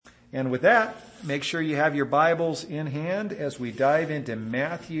And with that, make sure you have your Bibles in hand as we dive into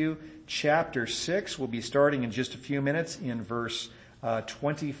Matthew chapter 6. We'll be starting in just a few minutes in verse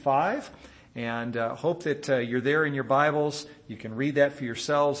 25. And hope that you're there in your Bibles. You can read that for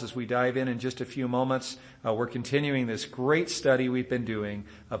yourselves as we dive in just a few moments. We're continuing this great study we've been doing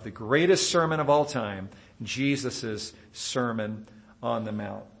of the greatest sermon of all time, Jesus' Sermon on the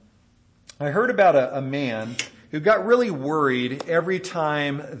Mount. I heard about a man who got really worried every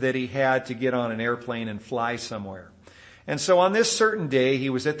time that he had to get on an airplane and fly somewhere. And so on this certain day, he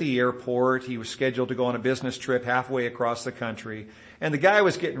was at the airport. He was scheduled to go on a business trip halfway across the country. And the guy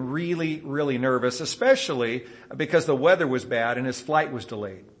was getting really, really nervous, especially because the weather was bad and his flight was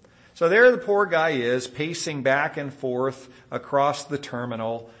delayed. So there the poor guy is, pacing back and forth across the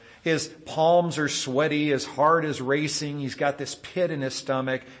terminal. His palms are sweaty, his heart is racing, he's got this pit in his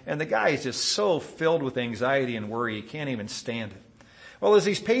stomach, and the guy is just so filled with anxiety and worry, he can't even stand it. Well, as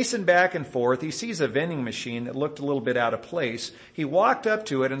he's pacing back and forth, he sees a vending machine that looked a little bit out of place. He walked up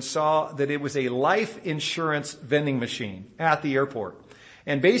to it and saw that it was a life insurance vending machine at the airport.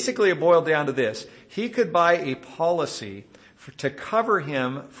 And basically it boiled down to this. He could buy a policy to cover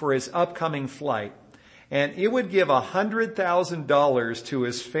him for his upcoming flight, and it would give $100,000 to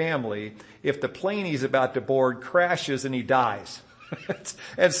his family if the plane he's about to board crashes and he dies.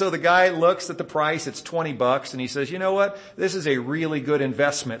 And so the guy looks at the price, it's $20, and he says, you know what, this is a really good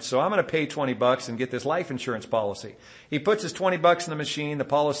investment, so I'm going to pay $20 and get this life insurance policy. He puts his $20 in the machine, the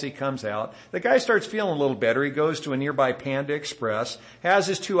policy comes out. The guy starts feeling a little better. He goes to a nearby Panda Express, has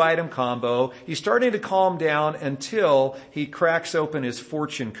his 2-item combo. He's starting to calm down until he cracks open his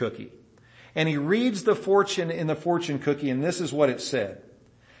fortune cookie. And he reads the fortune in the fortune cookie, and this is what it said.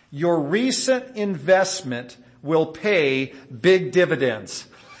 Your recent investment will pay big dividends.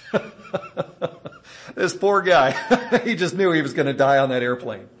 This poor guy, he just knew he was going to die on that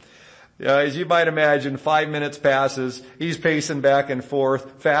airplane. As you might imagine, 5 minutes passes. He's pacing back and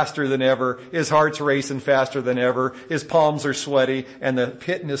forth faster than ever. His heart's racing faster than ever. His palms are sweaty, and the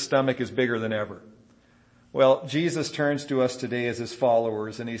pit in his stomach is bigger than ever. Well, Jesus turns to us today as his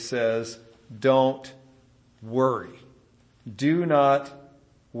followers, and he says, don't worry. Do not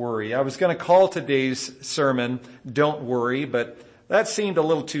worry. I was going to call today's sermon, Don't Worry, but that seemed a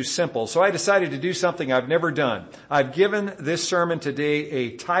little too simple. So I decided to do something I've never done. I've given this sermon today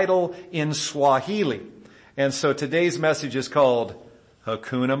a title in Swahili. And so today's message is called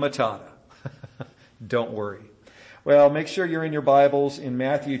Hakuna Matata. Don't worry. Well, make sure you're in your Bibles in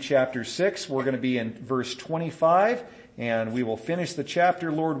Matthew chapter 6. We're going to be in verse 25, and we will finish the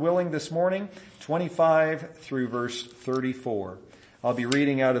chapter, Lord willing, this morning, 25 through verse 34. I'll be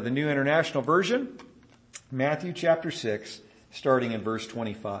reading out of the New International Version, Matthew chapter 6, starting in verse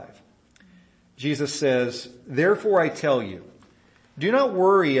 25. Jesus says, therefore I tell you, do not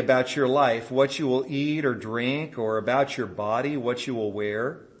worry about your life, what you will eat or drink, or about your body, what you will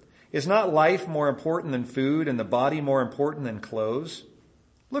wear. Is not life more important than food, and the body more important than clothes?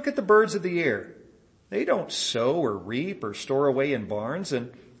 Look at the birds of the air. They don't sow or reap or store away in barns,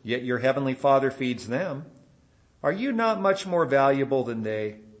 and yet your heavenly Father feeds them. Are you not much more valuable than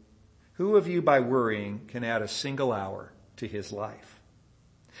they? Who of you by worrying can add a single hour to his life?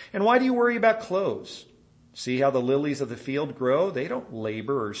 And why do you worry about clothes? See how the lilies of the field grow? They don't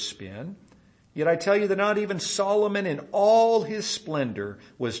labor or spin. Yet I tell you that not even Solomon in all his splendor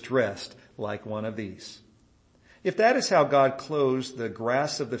was dressed like one of these. If that is how God clothes the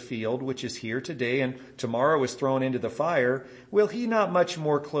grass of the field, which is here today and tomorrow is thrown into the fire, will he not much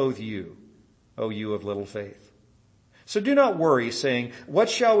more clothe you, O you of little faith? So do not worry, saying, what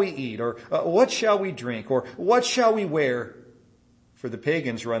shall we eat, or what shall we drink, or what shall we wear? For the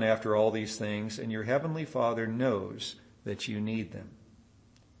pagans run after all these things, and your heavenly Father knows that you need them.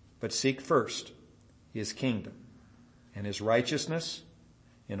 But seek first his kingdom and his righteousness,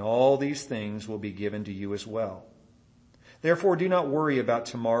 and all these things will be given to you as well. Therefore do not worry about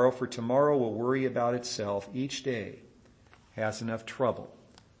tomorrow, for tomorrow will worry about itself. Each day has enough trouble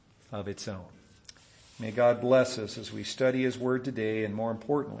of its own. May God bless us as we study his word today, and more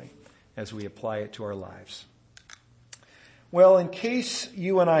importantly, as we apply it to our lives. Well, in case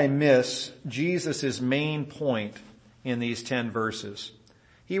you and I miss Jesus' main point in these 10 verses,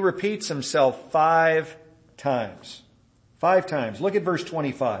 he repeats himself 5 times. 5 times. Look at verse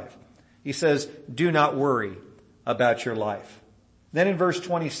 25. He says, do not worry about your life. Then in verse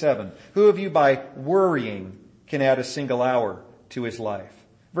 27, who of you by worrying can add a single hour to his life?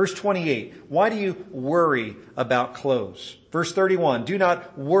 Verse 28, why do you worry about clothes? Verse 31, do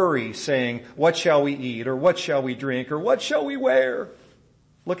not worry saying, what shall we eat, or what shall we drink, or what shall we wear?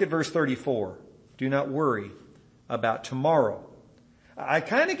 Look at verse 34, do not worry about tomorrow. I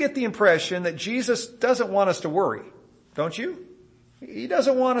kind of get the impression that Jesus doesn't want us to worry. Don't you? He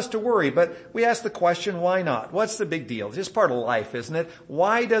doesn't want us to worry, but we ask the question, why not? What's the big deal? It's just part of life, isn't it?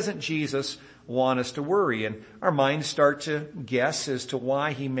 Why doesn't Jesus want us to worry? And our minds start to guess as to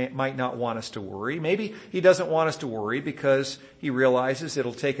why he might not want us to worry. Maybe he doesn't want us to worry because he realizes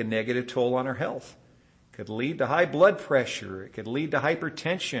it'll take a negative toll on our health. It could lead to high blood pressure. It could lead to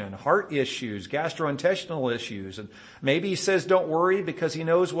hypertension, heart issues, gastrointestinal issues. And maybe he says don't worry because he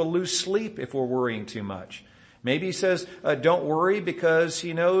knows we'll lose sleep if we're worrying too much. Maybe he says, don't worry because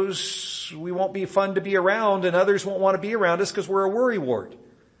he knows we won't be fun to be around and others won't want to be around us because we're a worrywart.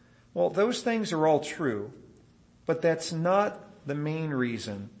 Well, those things are all true, but that's not the main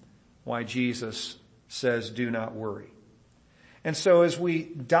reason why Jesus says do not worry. And so as we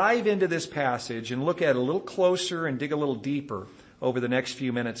dive into this passage and look at it a little closer and dig a little deeper over the next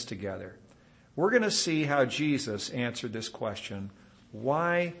few minutes together, we're going to see how Jesus answered this question,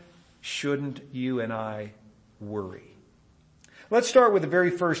 why shouldn't you and I worry? Let's start with the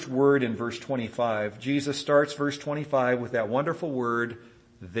very first word in verse 25. Jesus starts verse 25 with that wonderful word,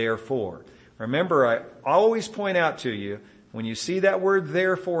 therefore. Remember, I always point out to you, when you see that word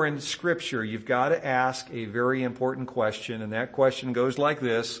therefore in Scripture, you've got to ask a very important question, and that question goes like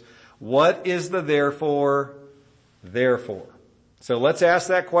this. What is the therefore? Therefore. So let's ask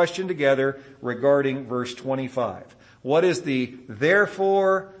that question together regarding verse 25. What is the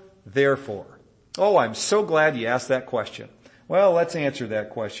therefore? Therefore. Oh, I'm so glad you asked that question. Well, let's answer that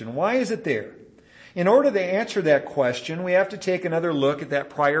question. Why is it there? In order to answer that question, we have to take another look at that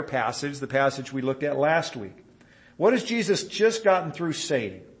prior passage, the passage we looked at last week. What has Jesus just gotten through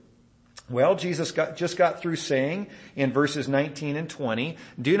saying? Well, Jesus just got through saying in verses 19 and 20,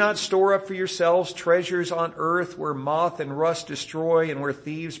 do not store up for yourselves treasures on earth where moth and rust destroy and where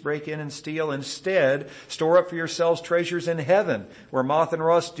thieves break in and steal. Instead, store up for yourselves treasures in heaven where moth and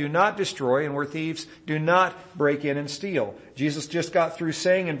rust do not destroy and where thieves do not break in and steal. Jesus just got through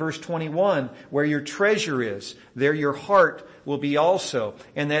saying in verse 21, where your treasure is, there your heart will be also.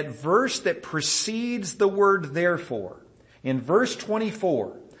 And that verse that precedes the word therefore, in verse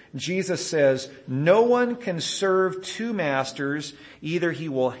 24, Jesus says, no one can serve two masters. Either he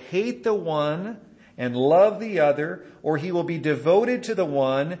will hate the one and love the other, or he will be devoted to the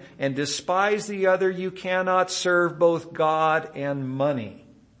one and despise the other. You cannot serve both God and money.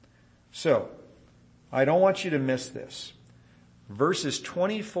 So, I don't want you to miss this. Verses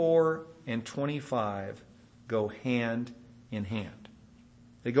 24 and 25 go hand in hand.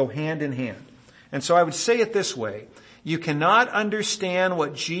 They go hand in hand. And so I would say it this way. You cannot understand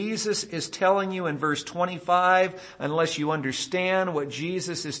what Jesus is telling you in verse 25 unless you understand what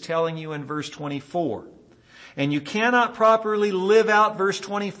Jesus is telling you in verse 24. And you cannot properly live out verse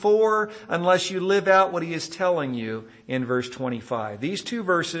 24 unless you live out what he is telling you in verse 25. These two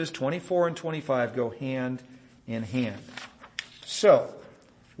verses, 24 and 25, go hand in hand. So,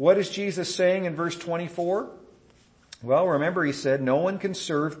 what is Jesus saying in verse 24? Well, remember he said, no one can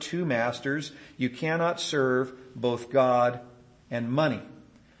serve two masters. You cannot serve both God and money.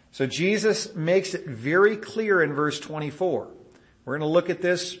 So Jesus makes it very clear in verse 24. We're going to look at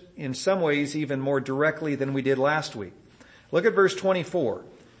this in some ways even more directly than we did last week. Look at verse 24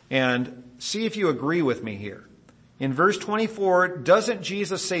 and see if you agree with me here. In verse 24, doesn't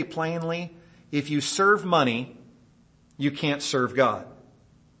Jesus say plainly, if you serve money, you can't serve God?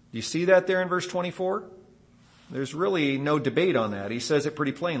 Do you see that there in verse 24? There's really no debate on that. He says it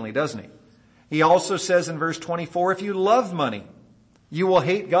pretty plainly, doesn't he? He also says in verse 24, if you love money, you will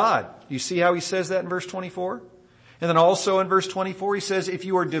hate God. You see how he says that in verse 24? And then also in verse 24, he says, if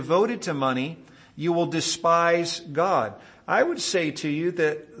you are devoted to money, you will despise God. I would say to you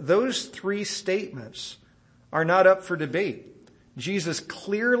that those three statements are not up for debate. Jesus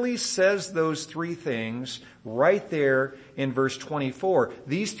clearly says those three things right there in verse 24.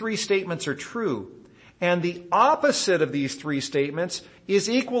 These three statements are true. And the opposite of these three statements is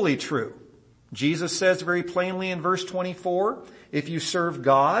equally true. Jesus says very plainly in verse 24, if you serve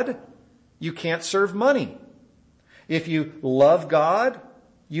God, you can't serve money. If you love God,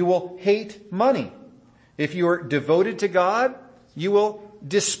 you will hate money. If you are devoted to God, you will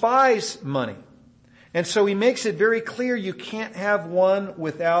despise money. And so he makes it very clear you can't have one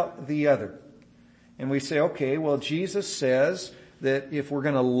without the other. And we say, okay, well, Jesus says that if we're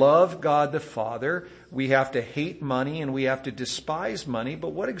going to love God the Father, we have to hate money and we have to despise money. But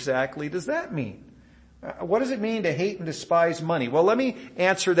what exactly does that mean? What does it mean to hate and despise money? Well, let me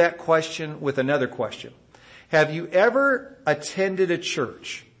answer that question with another question. Have you ever attended a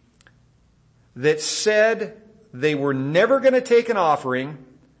church that said they were never going to take an offering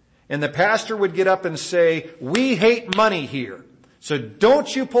and the pastor would get up and say, we hate money here, So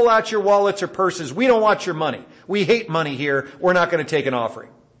don't you pull out your wallets or purses. We don't want your money. We hate money here. We're not going to take an offering.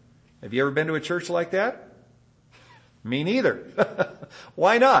 Have you ever been to a church like that? Me neither.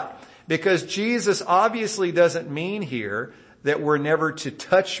 Why not? Because Jesus obviously doesn't mean here that we're never to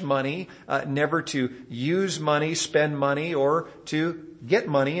touch money, never to use money, spend money, or to get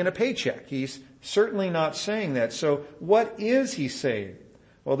money in a paycheck. He's certainly not saying that. So what is he saying?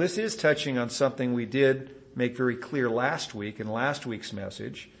 Well, this is touching on something we did make very clear last week in last week's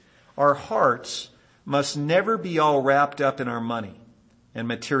message. Our hearts must never be all wrapped up in our money and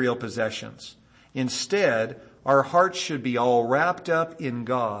material possessions. Instead, our hearts should be all wrapped up in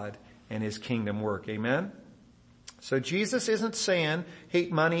God and his kingdom work. Amen? So Jesus isn't saying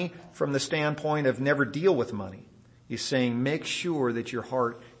hate money from the standpoint of never deal with money. He's saying make sure that your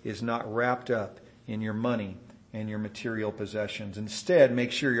heart is not wrapped up in your money and your material possessions. Instead,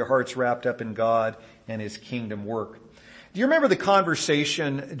 make sure your heart's wrapped up in God and his kingdom work. Do you remember the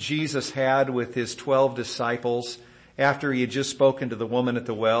conversation Jesus had with his 12 disciples after he had just spoken to the woman at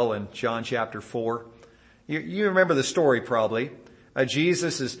the well in John chapter 4? You remember the story probably.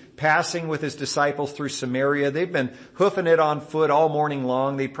 Jesus is passing with his disciples through Samaria. They've been hoofing it on foot all morning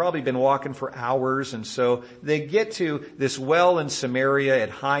long. They've probably been walking for hours. And so they get to this well in Samaria at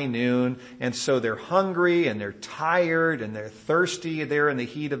high noon. And so they're hungry and they're tired and they're thirsty there in the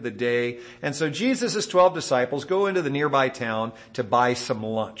heat of the day. And so Jesus' 12 disciples go into the nearby town to buy some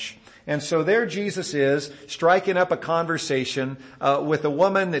lunch. And so there Jesus is, striking up a conversation with a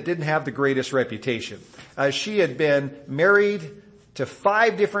woman that didn't have the greatest reputation. She had been married to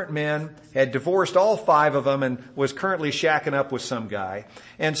 5 different men, had divorced all 5 of them, and was currently shacking up with some guy.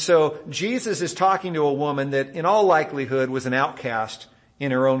 And so Jesus is talking to a woman that in all likelihood was an outcast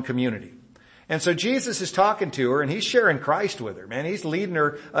in her own community. And so Jesus is talking to her and he's sharing Christ with her, man. He's leading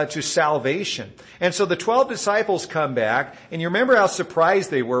her to salvation. And so the 12 disciples come back, and you remember how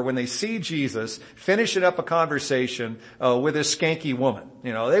surprised they were when they see Jesus finishing up a conversation with this skanky woman.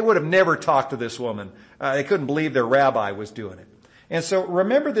 You know, they would have never talked to this woman. They couldn't believe their rabbi was doing it. And so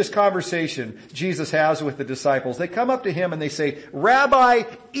remember this conversation Jesus has with the disciples. They come up to him and they say, "Rabbi,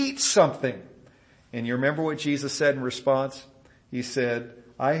 eat something." And you remember what Jesus said in response? He said,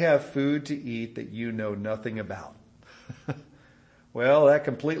 "I have food to eat that you know nothing about." Well, that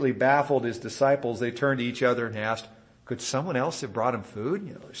completely baffled his disciples. They turned to each other and asked, could someone else have brought him food?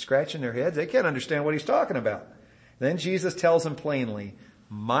 You know, they're scratching their heads. They can't understand what he's talking about. Then Jesus tells them plainly,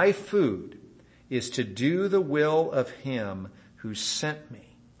 "My food is to do the will of him who sent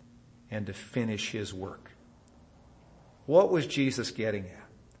me and to finish his work." What was Jesus getting at?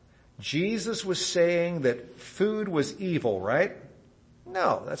 Jesus was saying that food was evil, right?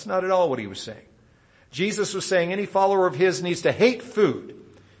 No, that's not at all what he was saying. Jesus was saying any follower of his needs to hate food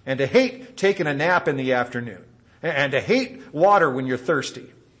and to hate taking a nap in the afternoon and to hate water when you're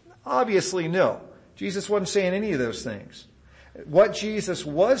thirsty. Obviously, no. Jesus wasn't saying any of those things. What Jesus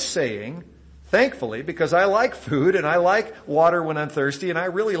was saying, thankfully, because I like food and I like water when I'm thirsty and I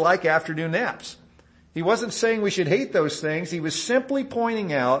really like afternoon naps. He wasn't saying we should hate those things. He was simply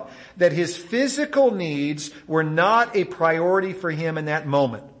pointing out that his physical needs were not a priority for him in that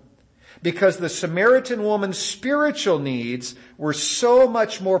moment, because the Samaritan woman's spiritual needs were so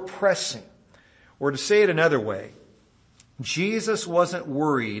much more pressing. Or to say it another way, Jesus wasn't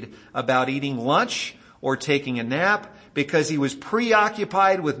worried about eating lunch or taking a nap because he was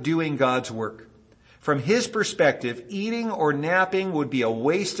preoccupied with doing God's work. From his perspective, eating or napping would be a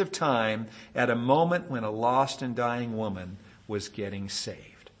waste of time at a moment when a lost and dying woman was getting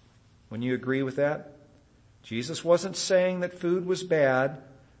saved. Wouldn't you agree with that? Jesus wasn't saying that food was bad.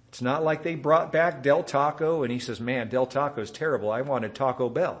 It's not like they brought back Del Taco and he says, "Man, Del Taco's terrible. I wanted Taco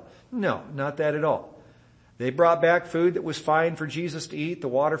Bell." No, not that at all. They brought back food that was fine for Jesus to eat. The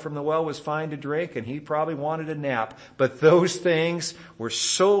water from the well was fine to drink, and he probably wanted a nap. But those things were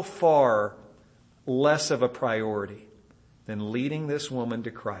so far less of a priority than leading this woman to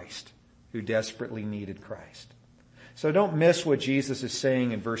Christ who desperately needed Christ. So don't miss what Jesus is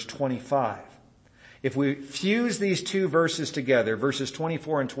saying in verse 25. If we fuse these 2 verses together, verses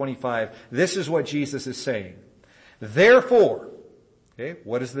 24 and 25, this is what Jesus is saying. Therefore, okay,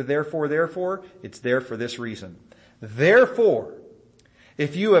 what is the therefore? It's there for this reason. Therefore,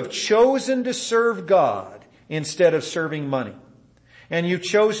 if you have chosen to serve God instead of serving money, and you've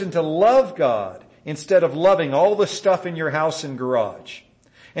chosen to love God instead of loving all the stuff in your house and garage,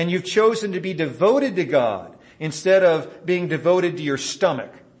 and you've chosen to be devoted to God instead of being devoted to your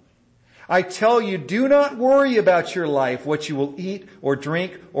stomach, I tell you, do not worry about your life, what you will eat or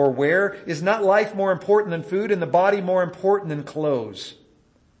drink or wear. Is not life more important than food, and the body more important than clothes?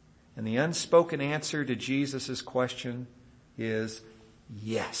 And the unspoken answer to Jesus' question is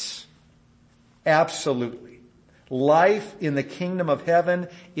yes. Absolutely. Life in the kingdom of heaven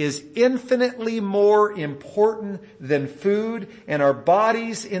is infinitely more important than food, and our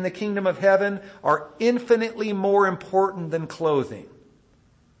bodies in the kingdom of heaven are infinitely more important than clothing.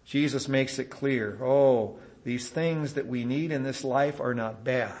 Jesus makes it clear, these things that we need in this life are not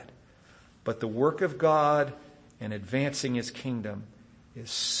bad, but the work of God and advancing His kingdom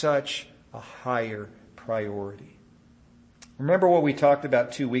is such a higher priority. Remember what we talked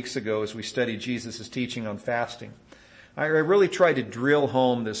about 2 weeks ago as we studied Jesus' teaching on fasting. I really tried to drill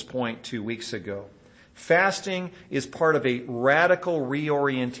home this point 2 weeks ago. Fasting is part of a radical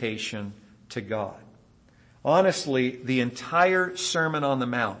reorientation to God. Honestly, the entire Sermon on the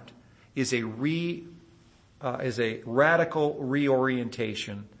Mount is a radical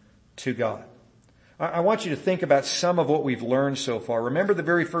reorientation to God. I want you to think about some of what we've learned so far. Remember the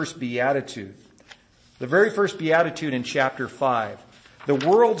very first beatitude. The very first beatitude in chapter 5. The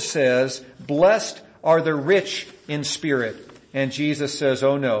world says, blessed are the rich in spirit. And Jesus says,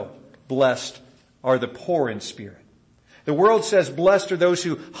 oh no, blessed are the poor in spirit. The world says, blessed are those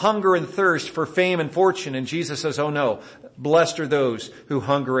who hunger and thirst for fame and fortune. And Jesus says, oh no, blessed are those who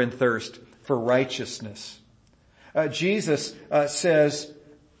hunger and thirst for righteousness. Jesus says,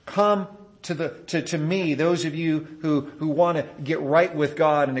 come to me, those of you who want to get right with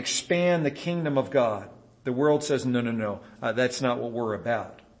God and expand the kingdom of God. The world says, no, that's not what we're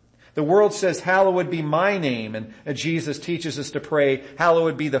about. The world says, hallowed be my name, and Jesus teaches us to pray,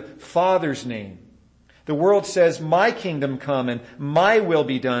 hallowed be the Father's name. The world says, my kingdom come and my will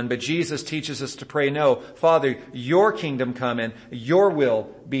be done, but Jesus teaches us to pray, no, Father, your kingdom come and your will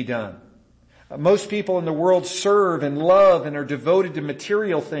be done. Most people in the world serve and love and are devoted to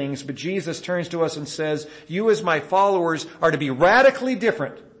material things, but Jesus turns to us and says, you as my followers are to be radically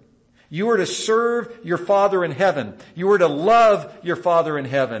different. You are to serve your Father in heaven. You are to love your Father in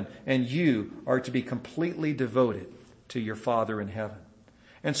heaven, and you are to be completely devoted to your Father in heaven.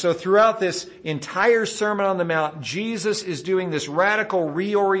 And so throughout this entire Sermon on the Mount, Jesus is doing this radical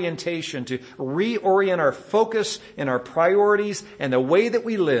reorientation to reorient our focus and our priorities and the way that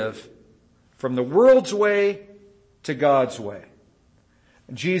we live from the world's way to God's way.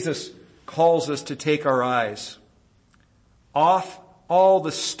 Jesus calls us to take our eyes off all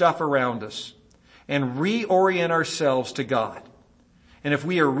the stuff around us and reorient ourselves to God. And if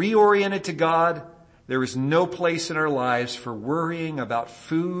we are reoriented to God, there is no place in our lives for worrying about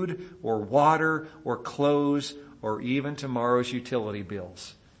food or water or clothes or even tomorrow's utility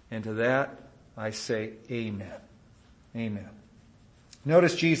bills. And to that, I say amen. Amen.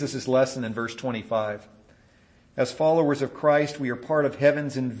 Notice Jesus' lesson in verse 25. As followers of Christ, we are part of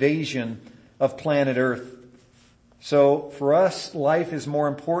heaven's invasion of planet Earth. So for us, life is more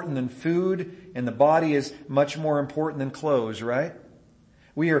important than food, and the body is much more important than clothes, right?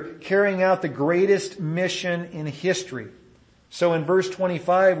 We are carrying out the greatest mission in history. So in verse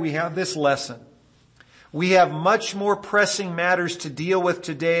 25, we have this lesson. We have much more pressing matters to deal with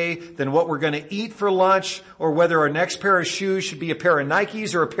today than what we're going to eat for lunch or whether our next pair of shoes should be a pair of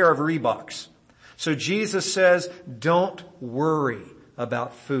Nikes or a pair of Reeboks. So Jesus says, don't worry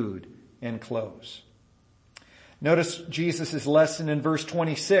about food and clothes. Notice Jesus' lesson in verse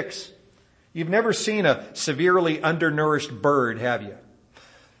 26. You've never seen a severely undernourished bird, have you?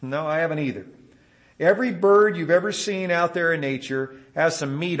 No, I haven't either. Every bird you've ever seen out there in nature has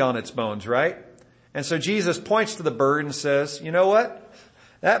some meat on its bones, right? And so Jesus points to the bird and says, you know what?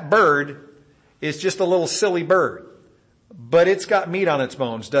 That bird is just a little silly bird, but it's got meat on its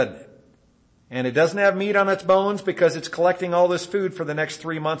bones, doesn't it? And it doesn't have meat on its bones because it's collecting all this food for the next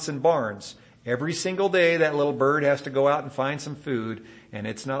 3 months in barns. Every single day that little bird has to go out and find some food, and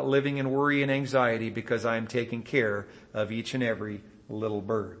it's not living in worry and anxiety because I'm taking care of each and every little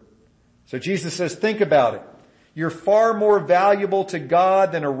bird. So Jesus says, think about it. You're far more valuable to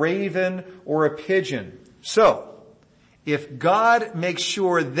God than a raven or a pigeon. So, if God makes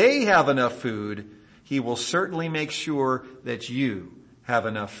sure they have enough food, He will certainly make sure that you have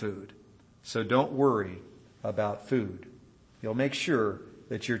enough food. So don't worry about food. He'll make sure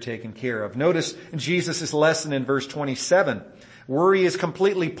that you're taken care of. Notice Jesus' lesson in verse 27. Worry is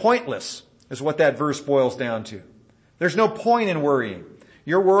completely pointless, is what that verse boils down to. There's no point in worrying.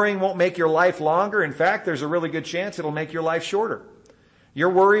 Your worrying won't make your life longer. In fact, there's a really good chance it'll make your life shorter. Your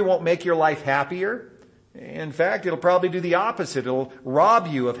worry won't make your life happier. In fact, it'll probably do the opposite. It'll rob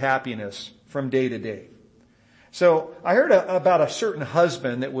you of happiness from day to day. So I heard about a certain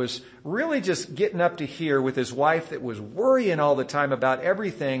husband that was really just getting up to here with his wife that was worrying all the time about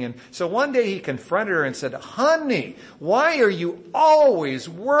everything. And so one day he confronted her and said, "Honey, why are you always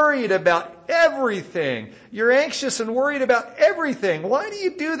worried about everything? You're anxious and worried about everything. Why do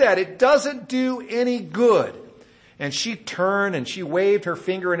you do that? It doesn't do any good." And she turned and she waved her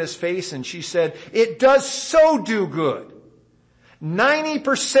finger in his face and she said, "It does so do good.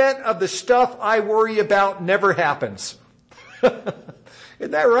 90% of the stuff I worry about never happens."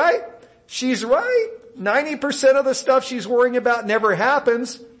 Isn't that right? She's right. 90% of the stuff she's worrying about never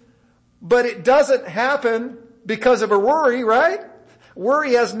happens, but it doesn't happen because of her worry, right?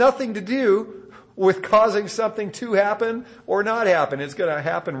 Worry has nothing to do with causing something to happen or not happen. It's going to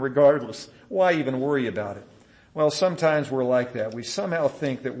happen regardless. Why even worry about it? Well, sometimes we're like that. We somehow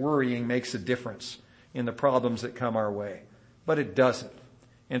think that worrying makes a difference in the problems that come our way. But it doesn't.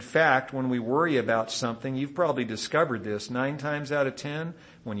 In fact, when we worry about something, you've probably discovered this, 9 times out of 10,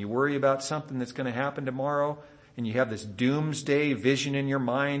 when you worry about something that's going to happen tomorrow, and you have this doomsday vision in your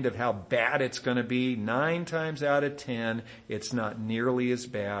mind of how bad it's going to be, 9 times out of 10, it's not nearly as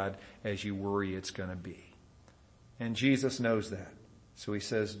bad as you worry it's going to be. And Jesus knows that. So he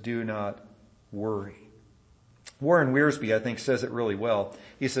says, do not worry. Warren Wiersbe, I think, says it really well.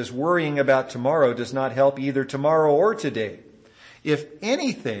 He says, worrying about tomorrow does not help either tomorrow or today. If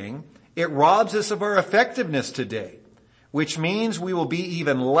anything, it robs us of our effectiveness today, which means we will be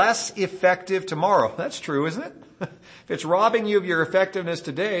even less effective tomorrow. That's true, isn't it? If it's robbing you of your effectiveness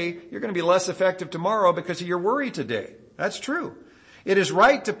today, you're going to be less effective tomorrow because of your worry today. That's true. It is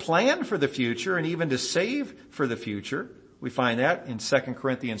right to plan for the future and even to save for the future. We find that in 2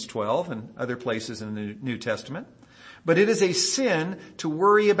 Corinthians 12 and other places in the New Testament. But it is a sin to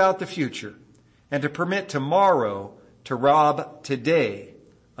worry about the future and to permit tomorrow to rob today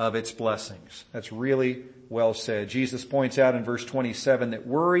of its blessings. That's really well said. Jesus points out in verse 27 that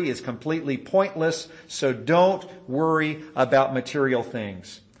worry is completely pointless, so don't worry about material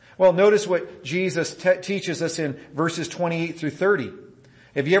things. Well, notice what Jesus teaches us in verses 28 through 30.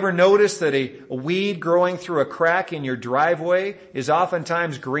 Have you ever noticed that a weed growing through a crack in your driveway is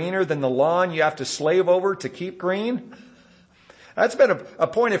oftentimes greener than the lawn you have to slave over to keep green? That's been a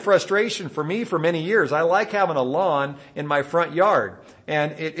point of frustration for me for many years. I like having a lawn in my front yard.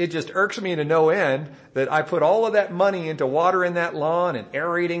 And it just irks me to no end that I put all of that money into watering that lawn and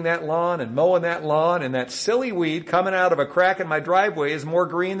aerating that lawn and mowing that lawn, and that silly weed coming out of a crack in my driveway is more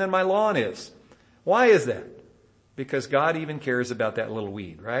green than my lawn is. Why is that? Because God even cares about that little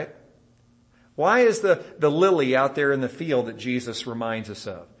weed, right? Why is the lily out there in the field that Jesus reminds us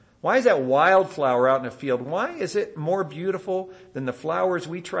of? Why is that wildflower out in the field? Why is it more beautiful than the flowers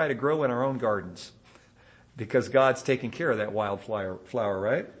we try to grow in our own gardens? Because God's taking care of that wildflower,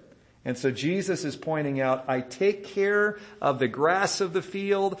 right? And so Jesus is pointing out, I take care of the grass of the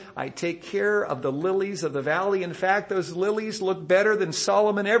field. I take care of the lilies of the valley. In fact, those lilies look better than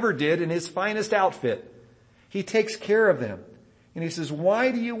Solomon ever did in his finest outfit. He takes care of them. And he says,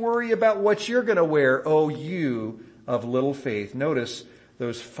 why do you worry about what you're going to wear, O you of little faith? Notice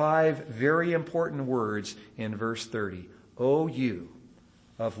those 5 very important words in verse 30. O you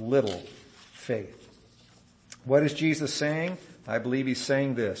of little faith. What is Jesus saying? I believe he's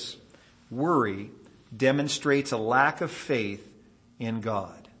saying this. Worry demonstrates a lack of faith in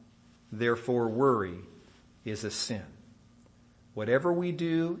God. Therefore, worry is a sin. Whatever we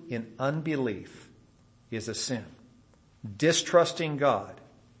do in unbelief is a sin. Distrusting God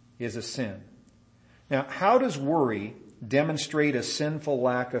is a sin. Now, how does worry demonstrate a sinful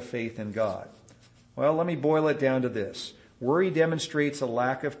lack of faith in God? Well, let me boil it down to this. Worry demonstrates a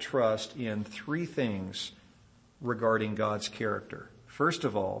lack of trust in 3 things regarding God's character. First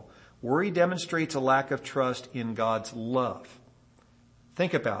of all, worry demonstrates a lack of trust in God's love.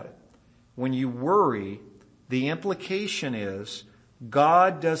 Think about it. When you worry, the implication is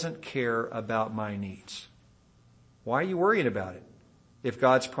God doesn't care about my needs. Why are you worried about it? If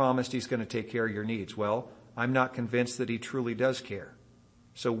God's promised he's going to take care of your needs. Well, I'm not convinced that he truly does care.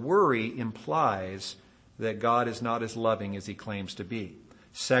 So worry implies that God is not as loving as he claims to be.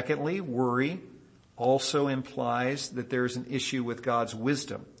 Secondly, worry also implies that there's an issue with God's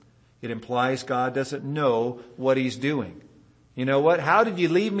wisdom. It implies God doesn't know what he's doing. You know what? How did you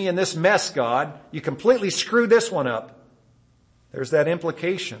leave me in this mess, God? You completely screwed this one up. There's that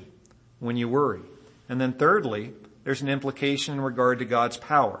implication when you worry. And then thirdly, there's an implication in regard to God's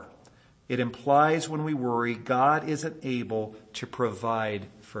power. It implies when we worry, God isn't able to provide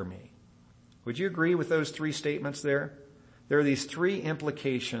for me. Would you agree with those 3 statements there? There are these 3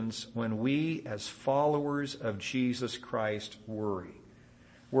 implications when we, as followers of Jesus Christ, worry.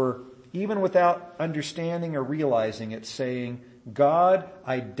 We're even without understanding or realizing it, saying, God,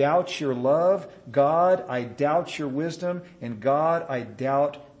 I doubt your love. God, I doubt your wisdom. And God, I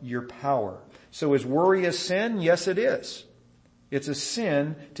doubt your power. So is worry a sin? Yes, it is. It's a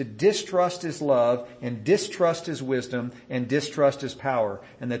sin to distrust His love and distrust His wisdom and distrust His power.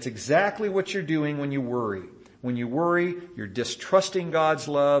 And that's exactly what you're doing when you worry. When you worry, you're distrusting God's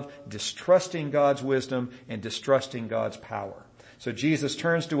love, distrusting God's wisdom, and distrusting God's power. So Jesus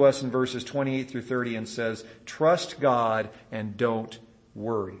turns to us in verses 28 through 30 and says, trust God and don't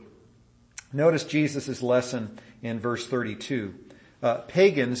worry. Notice Jesus' lesson in verse 32.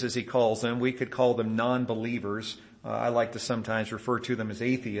 Pagans, as He calls them, we could call them non-believers. I like to sometimes refer to them as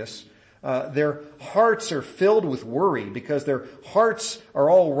atheists. Their hearts are filled with worry because their hearts are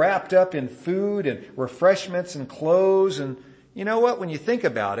all wrapped up in food and refreshments and clothes. And you know what? When you think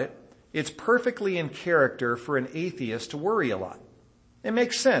about it, it's perfectly in character for an atheist to worry a lot. It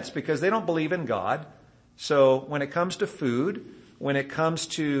makes sense because they don't believe in God. So when it comes to food, when it comes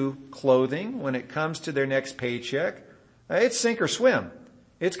to clothing, when it comes to their next paycheck, it's sink or swim.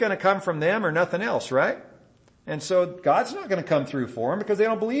 It's going to come from them or nothing else, right? And so God's not going to come through for them because they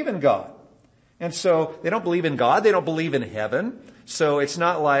don't believe in God. And so they don't believe in God. They don't believe in heaven. So it's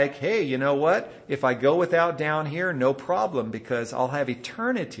not like, hey, you know what? If I go without down here, no problem because I'll have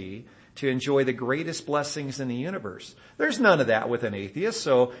eternity to enjoy the greatest blessings in the universe. There's none of that with an atheist.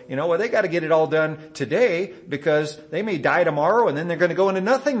 So, you know, well, they got to get it all done today because they may die tomorrow and then they're going to go into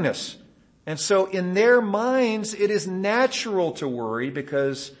nothingness. And so in their minds, it is natural to worry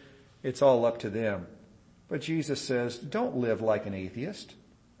because it's all up to them. But Jesus says, don't live like an atheist.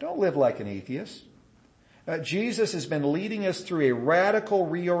 Don't live like an atheist. Jesus has been leading us through a radical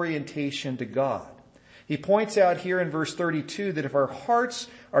reorientation to God. He points out here in verse 32 that if our hearts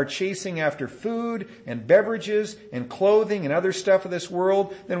are chasing after food and beverages and clothing and other stuff of this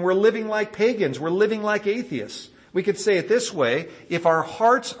world, then we're living like pagans. We're living like atheists. We could say it this way, if our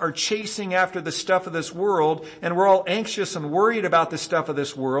hearts are chasing after the stuff of this world and we're all anxious and worried about the stuff of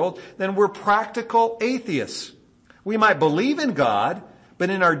this world, then we're practical atheists. We might believe in God, but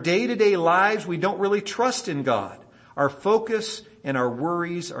in our day-to-day lives, we don't really trust in God. Our focus and our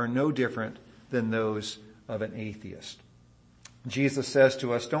worries are no different than those of an atheist. Jesus says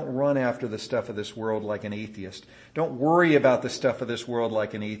to us, don't run after the stuff of this world like an atheist. Don't worry about the stuff of this world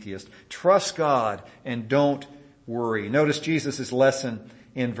like an atheist. Trust God and don't worry. Notice Jesus' lesson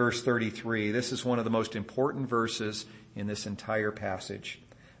in verse 33. This is one of the most important verses in this entire passage.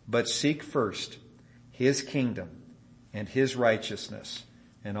 But seek first His kingdom and His righteousness,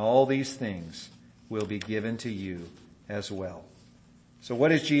 and all these things will be given to you as well. So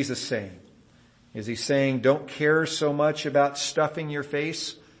what is Jesus saying? Is He saying don't care so much about stuffing your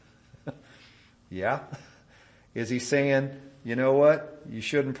face? Yeah. Is He saying, you know what? You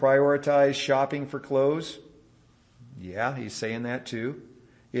shouldn't prioritize shopping for clothes? Yeah, He's saying that too.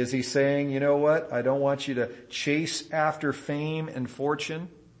 Is He saying, you know what? I don't want you to chase after fame and fortune?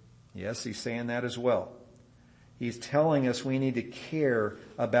 Yes, He's saying that as well. He's telling us we need to care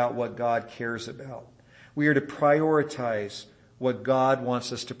about what God cares about. We are to prioritize what God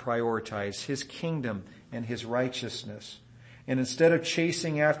wants us to prioritize, His kingdom and His righteousness. And instead of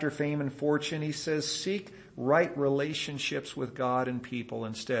chasing after fame and fortune, He says, seek right relationships with God and people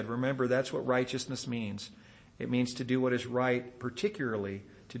instead. Remember, that's what righteousness means. It means to do what is right, particularly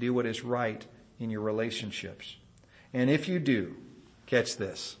to do what is right in your relationships. And if you do, catch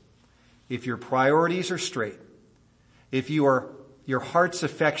this, if your priorities are straight, if your heart's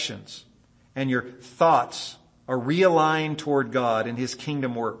affections and your thoughts are realigned toward God and His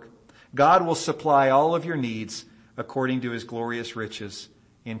kingdom work, God will supply all of your needs according to His glorious riches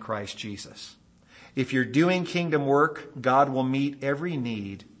in Christ Jesus. If you're doing kingdom work, God will meet every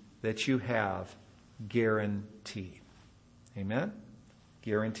need that you have, guaranteed. Amen?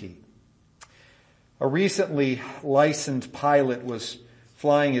 Guaranteed. A recently licensed pilot was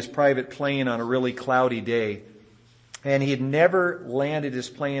flying his private plane on a really cloudy day, and he had never landed his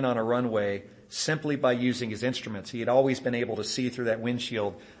plane on a runway simply by using his instruments. He had always been able to see through that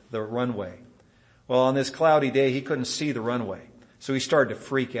windshield the runway. Well, on this cloudy day, he couldn't see the runway, so he started to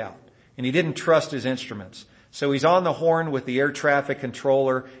freak out, and he didn't trust his instruments. So he's on the horn with the air traffic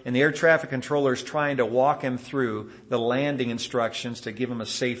controller, and the air traffic controller is trying to walk him through the landing instructions to give him a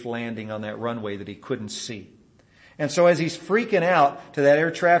safe landing on that runway that he couldn't see. And so as he's freaking out to that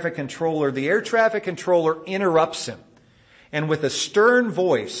air traffic controller, the air traffic controller interrupts him. And with a stern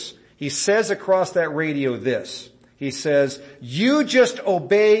voice, he says across that radio this. He says, you just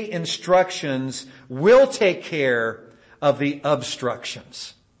obey instructions. We'll take care of the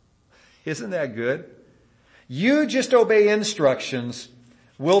obstructions. Isn't that good? You just obey instructions.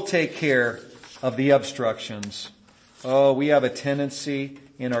 We'll take care of the obstructions. Oh, we have a tendency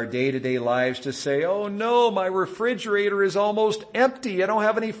in our day-to-day lives to say, oh no, my refrigerator is almost empty. I don't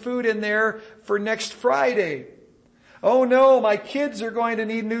have any food in there for next Friday. Oh no, my kids are going to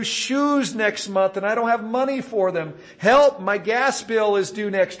need new shoes next month and I don't have money for them. Help, my gas bill is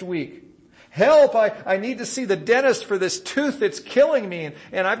due next week. Help, I need to see the dentist for this tooth that's killing me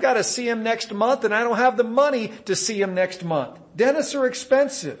and I've got to see him next month and I don't have the money to see him next month. Dentists are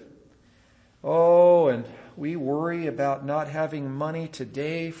expensive. Oh, and we worry about not having money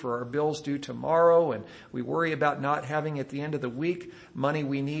today for our bills due tomorrow, and we worry about not having at the end of the week money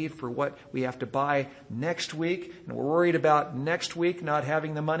we need for what we have to buy next week, and we're worried about next week not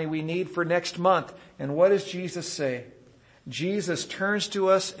having the money we need for next month. And what does Jesus say? Jesus turns to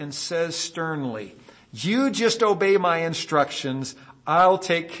us and says sternly, you just obey my instructions. I'll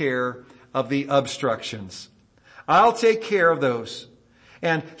take care of the obstructions. I'll take care of those.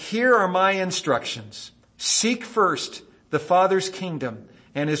 And here are my instructions. Seek first the Father's kingdom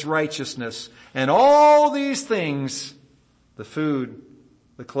and His righteousness, and all these things, the food,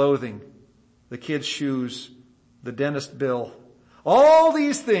 the clothing, the kids' shoes, the dentist bill, all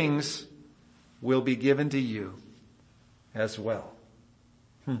these things will be given to you as well.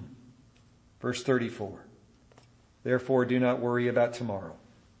 Verse 34. Therefore do not worry about tomorrow,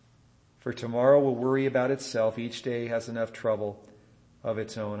 for tomorrow will worry about itself. Each day has enough trouble of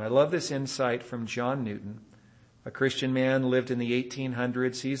its own. I love this insight from John Newton, a Christian man, lived in the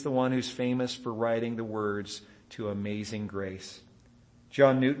 1800s. He's the one who's famous for writing the words to Amazing Grace.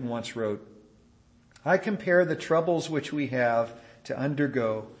 John Newton once wrote, I compare the troubles which we have to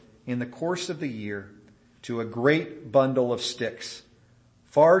undergo in the course of the year to a great bundle of sticks,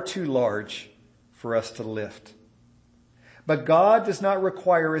 far too large for us to lift. But God does not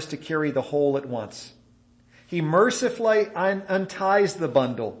require us to carry the whole at once. He mercifully unties the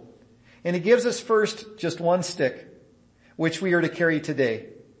bundle, and He gives us first just one stick, which we are to carry today,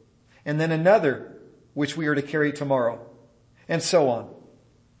 and then another, which we are to carry tomorrow, and so on.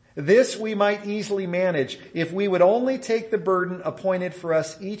 This we might easily manage if we would only take the burden appointed for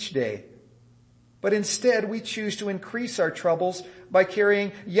us each day. But instead, we choose to increase our troubles by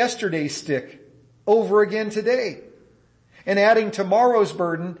carrying yesterday's stick over again today, and adding tomorrow's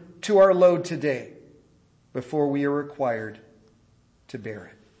burden to our load today, before we are required to bear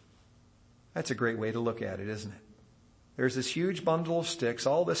it. That's a great way to look at it, isn't it? There's this huge bundle of sticks,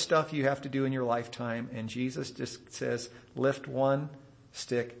 all this stuff you have to do in your lifetime, and Jesus just says, lift one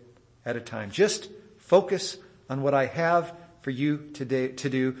stick at a time. Just focus on what I have for you today to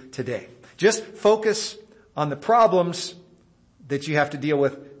do today. Just focus on the problems that you have to deal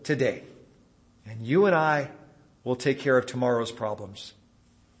with today. And you and I will take care of tomorrow's problems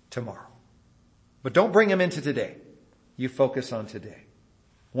tomorrow. But don't bring them into today. You focus on today.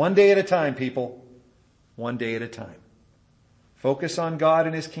 One day at a time, people. One day at a time. Focus on God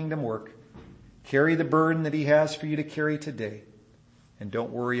and His kingdom work. Carry the burden that He has for you to carry today. And don't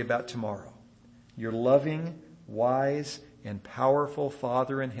worry about tomorrow. Your loving, wise, and powerful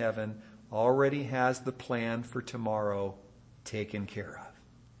Father in heaven already has the plan for tomorrow taken care of.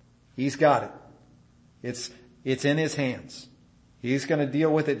 He's got it. It's in His hands. He's going to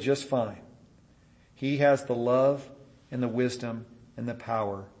deal with it just fine. He has the love and the wisdom and the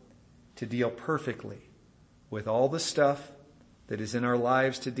power to deal perfectly with all the stuff that is in our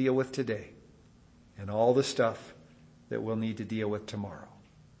lives to deal with today and all the stuff that we'll need to deal with tomorrow.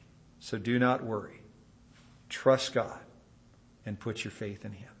 So do not worry. Trust God and put your faith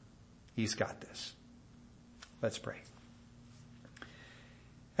in Him. He's got this. Let's pray.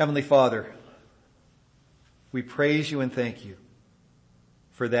 Heavenly Father, we praise You and thank You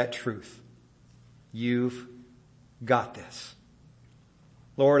for that truth. You've got this.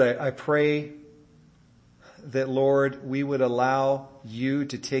 Lord, I pray that, Lord, we would allow You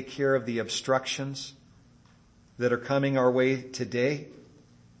to take care of the obstructions that are coming our way today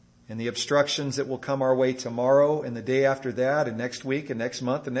and the obstructions that will come our way tomorrow and the day after that and next week and next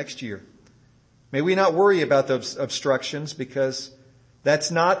month and next year. May we not worry about those obstructions because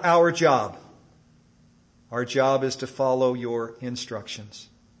that's not our job. Our job is to follow Your instructions.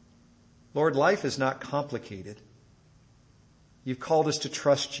 Lord, life is not complicated. You've called us to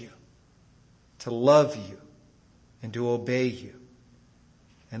trust You, to love You, and to obey You.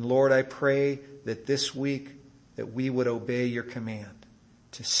 And Lord, I pray that this week that we would obey Your command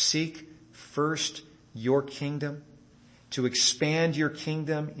to seek first Your kingdom, to expand Your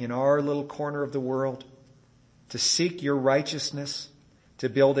kingdom in our little corner of the world, to seek Your righteousness, to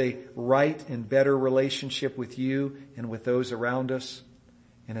build a right and better relationship with You and with those around us.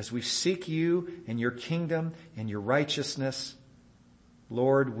 And as we seek You and Your kingdom and Your righteousness,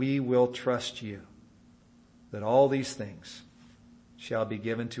 Lord, we will trust you that all these things shall be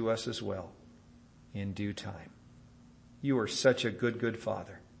given to us as well in due time. You are such a good, good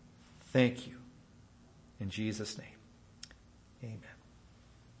Father. Thank you. In Jesus' name, amen.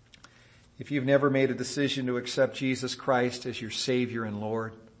 If you've never made a decision to accept Jesus Christ as your Savior and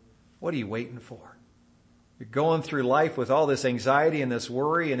Lord, what are you waiting for? You're going through life with all this anxiety and this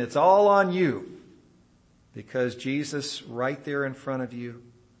worry, and it's all on you because Jesus right there in front of you,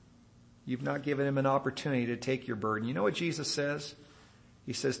 you've not given him an opportunity to take your burden. You know what Jesus says?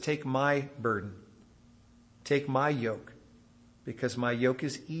 He says, take my burden. Take my yoke, because my yoke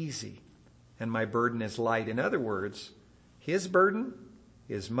is easy and my burden is light. In other words, his burden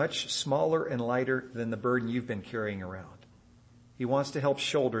is much smaller and lighter than the burden you've been carrying around. He wants to help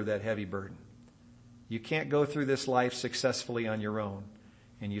shoulder that heavy burden. You can't go through this life successfully on your own,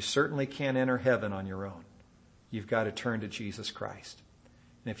 and you certainly can't enter heaven on your own. You've got to turn to Jesus Christ.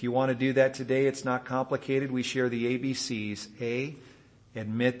 And if you want to do that today, it's not complicated. We share the ABCs. A,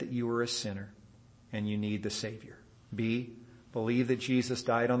 admit that you are a sinner and you need the Savior. B, believe that Jesus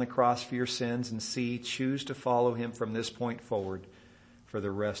died on the cross for your sins. And C, choose to follow him from this point forward for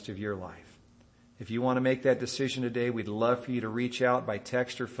the rest of your life. If you want to make that decision today, we'd love for you to reach out by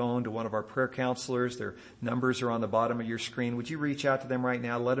text or phone to one of our prayer counselors. Their numbers are on the bottom of your screen. Would you reach out to them right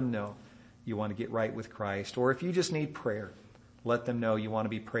now? Let them know you want to get right with Christ. Or if you just need prayer, let them know you want to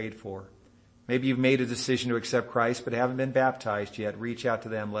be prayed for. Maybe you've made a decision to accept Christ but haven't been baptized yet. Reach out to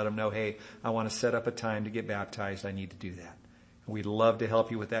them. Let them know, hey, I want to set up a time to get baptized. I need to do that. And we'd love to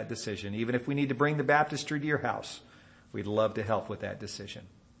help you with that decision. Even if we need to bring the baptistry to your house, we'd love to help with that decision.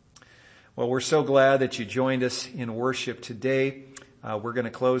 Well, we're so glad that you joined us in worship today. We're going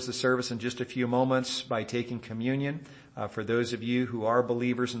to close the service in just a few moments by taking communion. For those of you who are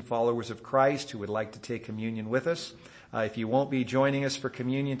believers and followers of Christ who would like to take communion with us, if you won't be joining us for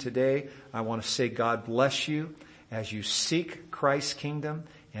communion today, I want to say God bless you as you seek Christ's kingdom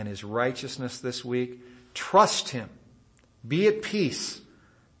and his righteousness this week. Trust him. Be at peace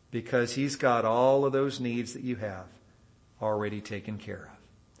because he's got all of those needs that you have already taken care of.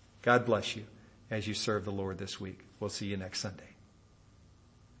 God bless you as you serve the Lord this week. We'll see you next Sunday.